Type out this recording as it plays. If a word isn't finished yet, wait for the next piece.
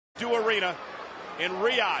Al-Madou Arena in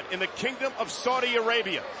Riyadh, in the Kingdom of Saudi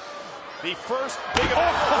Arabia. The first big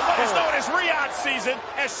event of what is known as Riyadh season,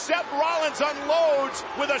 as Seth Rollins unloads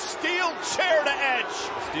with a steel chair to Edge.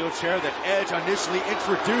 A steel chair that Edge initially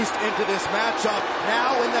introduced into this matchup,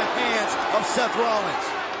 now in the hands of Seth Rollins.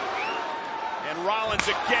 And Rollins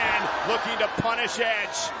again looking to punish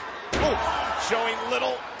Edge. Showing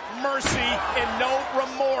little mercy and no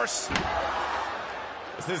remorse.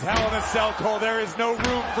 This is Hell in a Cell, Cole. There is no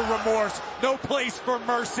room for remorse, no place for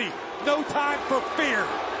mercy, no time for fear.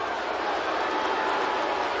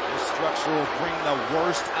 This structure will bring the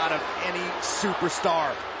worst out of any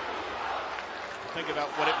superstar. Think about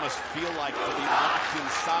what it must feel like to be locked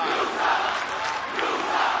inside.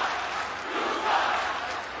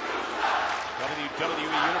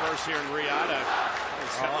 WWE Universe here in Riyadh.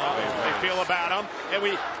 They feel about him.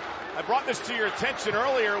 And I brought this to your attention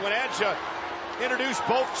earlier when Edge introduced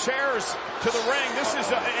both chairs to the ring. This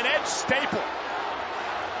is an Edge staple.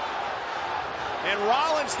 And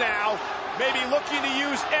Rollins now maybe looking to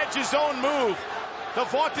use Edge's own move, the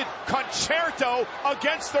vaunted concerto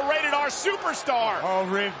against the Rated R Superstar. Oh,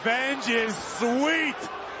 revenge is sweet.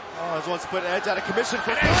 Rollins wants to put Edge out of commission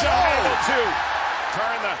for Edge able to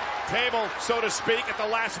turn the table, so to speak, at the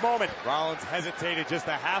last moment. Rollins hesitated just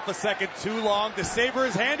a half a second too long to savor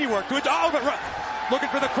his handiwork. But looking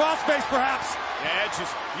for the crossface, perhaps. Yeah, Edge has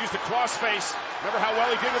used the crossface. Remember how well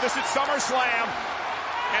he did with this at SummerSlam.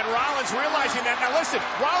 And Rollins realizing that. Now listen,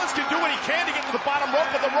 Rollins can do what he can to get to the bottom rope,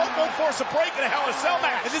 but the rope won't force a break in a Hell in a Cell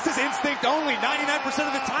match. And this is instinct only. 99%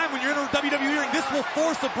 of the time when you're in a WWE ring, this will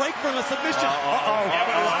force a break from a submission.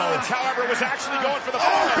 Rollins, however, was actually going for the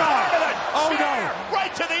ball. Oh, no.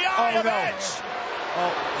 Right to the eye of Edge.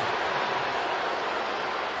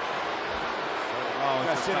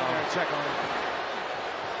 Rollins sit in there and check on him.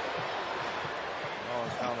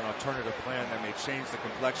 Rollins found an alternative plan that may change the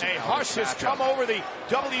complexion. A hush has come over the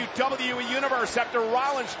WWE Universe after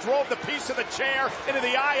Rollins drove the piece of the chair into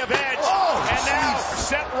the eye of Edge. And now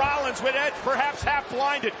Seth Rollins, with Edge perhaps half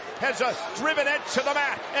blinded, has driven Edge to the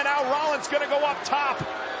mat. And now Rollins going to go up top.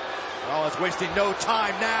 Rollins wasting no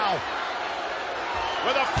time now.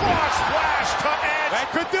 With a frog splash to Edge. That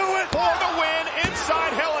could do it. For the win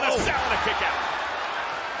inside Hell in a Cell and a kick out.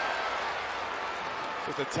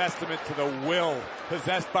 Just a testament to the will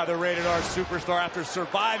possessed by the Rated R Superstar after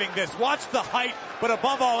surviving this. Watch the height, but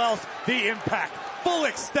above all else, the impact. Full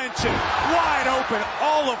extension, wide open,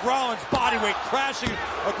 all of Rollins' body weight crashing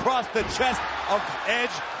across the chest of Edge,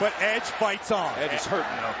 but Edge fights on. Edge is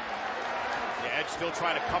hurting though. Yeah, Edge still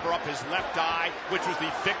trying to cover up his left eye, which was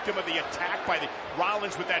the victim of the attack by the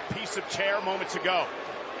Rollins with that piece of chair moments ago.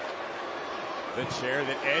 The chair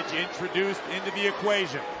that Edge introduced into the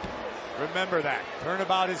equation. Remember that.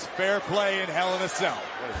 Turnabout is fair play in Hell in a Cell.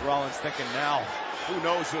 What is Rollins thinking now? Who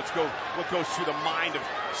knows what goes through the mind of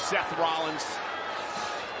Seth Rollins.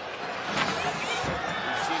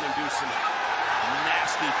 We've seen him do some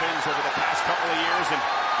nasty things over the past couple of years, and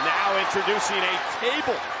now introducing a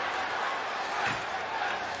table.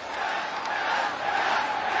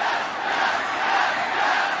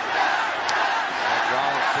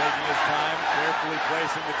 Rollins taking his time, carefully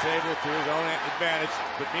placing the table to his own advantage.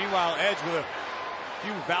 But meanwhile, Edge with a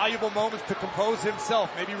few valuable moments to compose himself,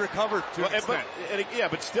 maybe recover to an extent.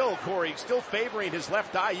 But still, Corey, still favoring his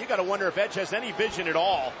left eye. You got to wonder if Edge has any vision at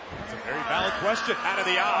all. It's a very valid question. Out of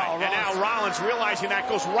the eye. And now Rollins realizing that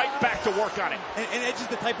goes right back to work on it. And Edge is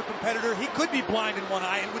the type of competitor, he could be blind in one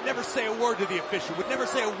eye and would never say a word to the official, would never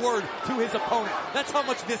say a word to his opponent. That's how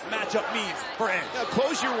much this matchup means for Edge. Now,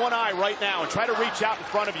 close your one eye right now and try to reach out in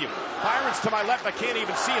front of you. Byron's to my left, I can't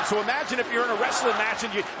even see him. So imagine if you're in a wrestling match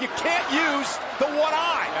and you can't use the one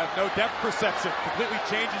eye. You have no depth perception. Completely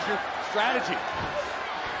changes your strategy.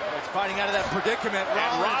 Edge fighting out of that predicament.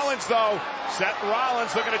 And Rollins, though, Seth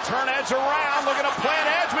Rollins looking to turn Edge around, looking to plant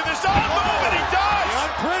Edge with his own move, and he does! The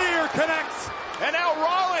unprettier connects. And now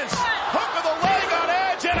Rollins, hook of the leg on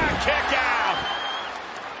Edge, and a kick out.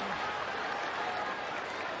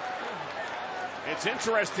 It's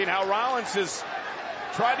interesting how Rollins has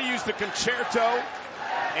tried to use the concerto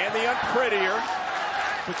and the unprettier.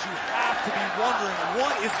 But you have to be wondering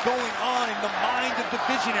what is going on in the mind of the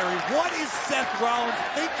visionary. What is Seth Rollins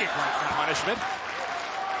thinking right now? Punishment.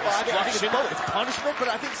 Well, I think it's both. It's punishment, but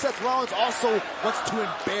I think Seth Rollins also wants to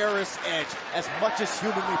embarrass Edge as much as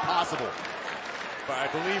humanly possible. But I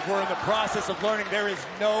believe we're in the process of learning there is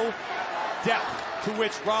no depth to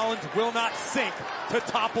which Rollins will not sink to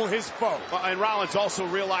topple his foe. Well, and Rollins also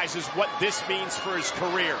realizes what this means for his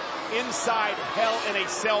career. Inside Hell in a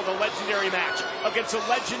Cell, the legendary match against a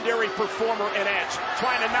legendary performer in Edge,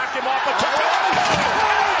 trying to knock him off, but took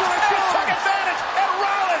advantage, and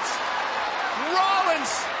Rollins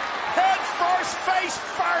face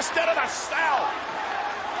first into the cell.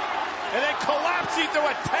 And then collapsing through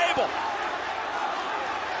a table.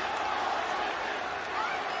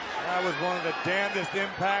 That was one of the damnedest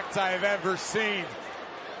impacts I have ever seen.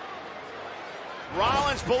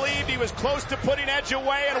 Rollins believed he was close to putting Edge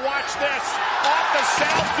away, and watch this. Off the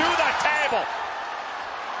cell, through the table.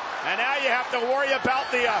 And now you have to worry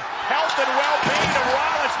about the health and well-being of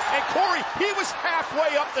Rollins. And Corey, he was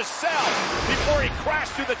halfway up the cell before he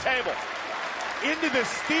crashed through the table. Into the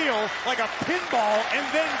steel like a pinball and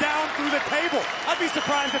then down through the table. I'd be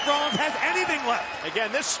surprised if Rollins has anything left.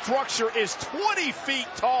 Again, this structure is 20 feet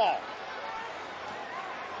tall.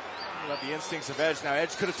 I love the instincts of Edge. Now,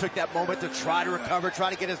 Edge could have took that moment to try to recover, try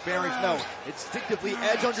to get his bearings. No, instinctively,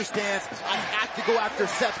 Edge understands I have to go after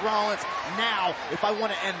Seth Rollins now if I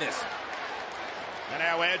want to end this. And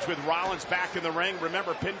now Edge with Rollins back in the ring.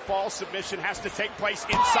 Remember, pinfall submission has to take place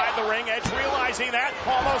inside the ring. Edge realizing that,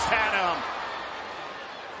 almost had him.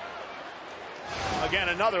 Again,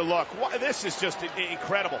 another look. This is just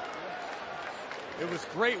incredible. It was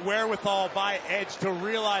great wherewithal by Edge to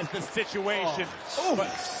realize the situation.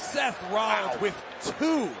 But Seth Rollins with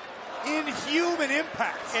 2 inhuman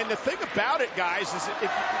impacts. And the thing about it, guys, is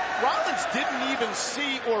if Rollins didn't even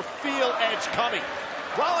see or feel Edge coming.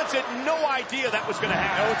 Rollins had no idea that was going to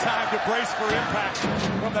happen. No time to brace for impact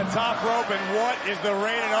from the top rope. And what is the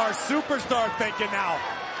Rated R Superstar thinking now?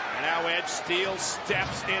 Now Edge steals,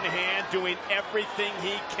 steps in hand, doing everything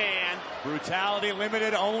he can. Brutality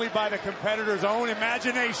limited only by the competitor's own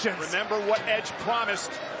imaginations. Remember what Edge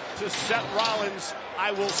promised to Seth Rollins: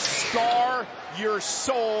 I will scar your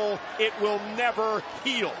soul. It will never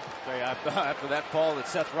heal. After that fall that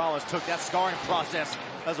Seth Rollins took, that scarring process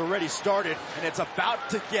has already started, and it's about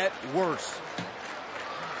to get worse.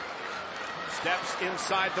 Steps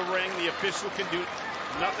inside the ring. The official can do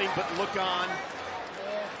nothing but look on.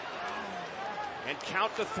 And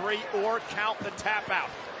count to 3 or count the tap out.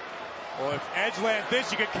 Well, if Edge lands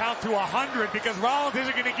this, you can count to 100 because Rollins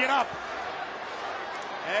isn't going to get up.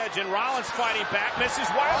 Edge and Rollins fighting back. Misses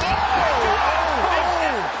wildly.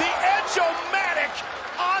 The Edge-o-matic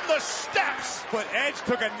on the steps. But Edge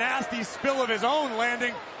took a nasty spill of his own,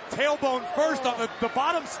 landing tailbone first on the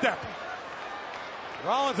bottom step.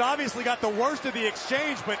 Rollins obviously got the worst of the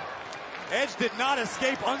exchange, but Edge did not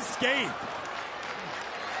escape unscathed.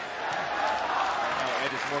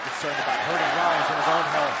 Edge is more concerned about hurting Rollins than his own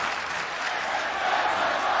health.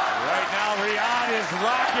 Right now, Riyadh is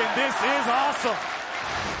rocking. This is awesome.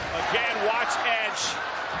 Again, watch Edge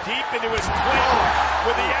deep into his plate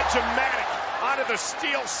with the Edge-o-matic onto the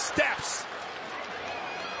steel steps.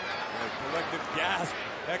 A collective gasp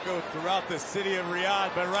echoed throughout the city of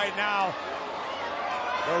Riyadh, but right now,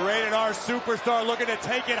 the Rated R Superstar looking to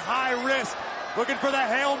take it high risk. Looking for the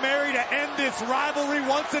Hail Mary to end this rivalry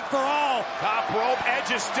once and for all. Top rope, Edge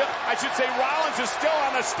is still, I should say Rollins is still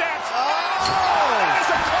on the steps. That is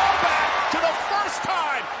a callback to the first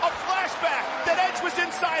time, a flashback that Edge was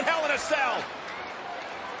inside Hell in a Cell.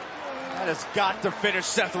 That has got to finish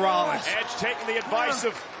Seth Rollins. Edge taking the advice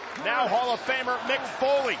of now Hall of Famer Mick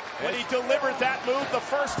Foley when he delivered that move the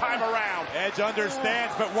first time around. Edge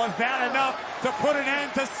understands, but was that enough to put an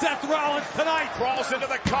end to Seth Rollins tonight? Crawls into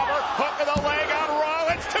the cover, hook of the leg on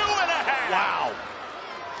Rollins, 2.5. Wow.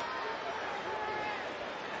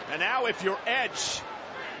 And now if you're Edge,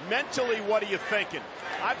 mentally what are you thinking?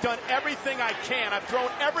 I've done everything I can. I've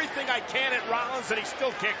thrown everything I can at Rollins and he's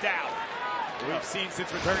still kicked out. We've seen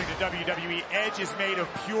since returning to WWE, Edge is made of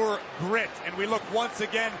pure grit. And we look once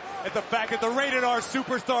again at the fact that the Rated R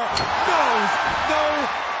Superstar knows no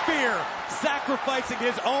fear, sacrificing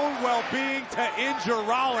his own well-being to injure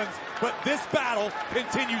Rollins. But this battle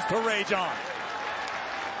continues to rage on.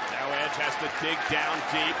 Now Edge has to dig down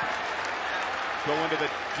deep, go into the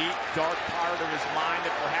deep, dark part of his mind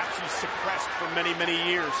that perhaps he's suppressed for many, many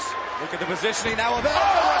years. Look at the positioning now of Edge.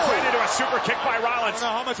 Runs right into a super kick by Rollins. I don't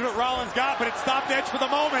know how much of it Rollins got, but it stopped Edge for the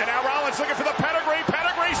moment. And now Rollins looking for the pedigree.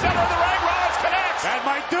 Pedigree, center of the ring. Rollins connects. That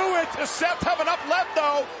might do it. Does Seth have enough left,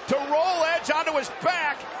 though, to roll Edge onto his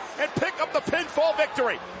back and pick up the pinfall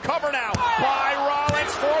victory? Cover now by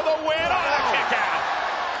Rollins for the win on the kick out.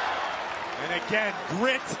 And again,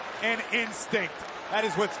 grit and instinct. That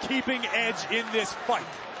is what's keeping Edge in this fight.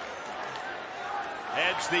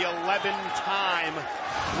 Edge, the 11-time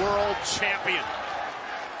world champion.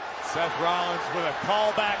 Seth Rollins with a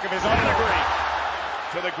callback of his own pedigree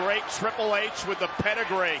to the great Triple H with the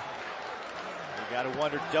pedigree. You gotta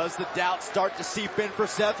wonder, does the doubt start to seep in for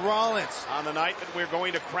Seth Rollins? On the night that we're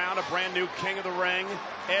going to crown a brand new King of the Ring,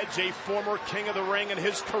 Edge, a former King of the Ring in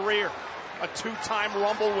his career, a 2-time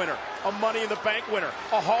Rumble winner, a Money in the Bank winner,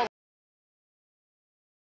 a Hall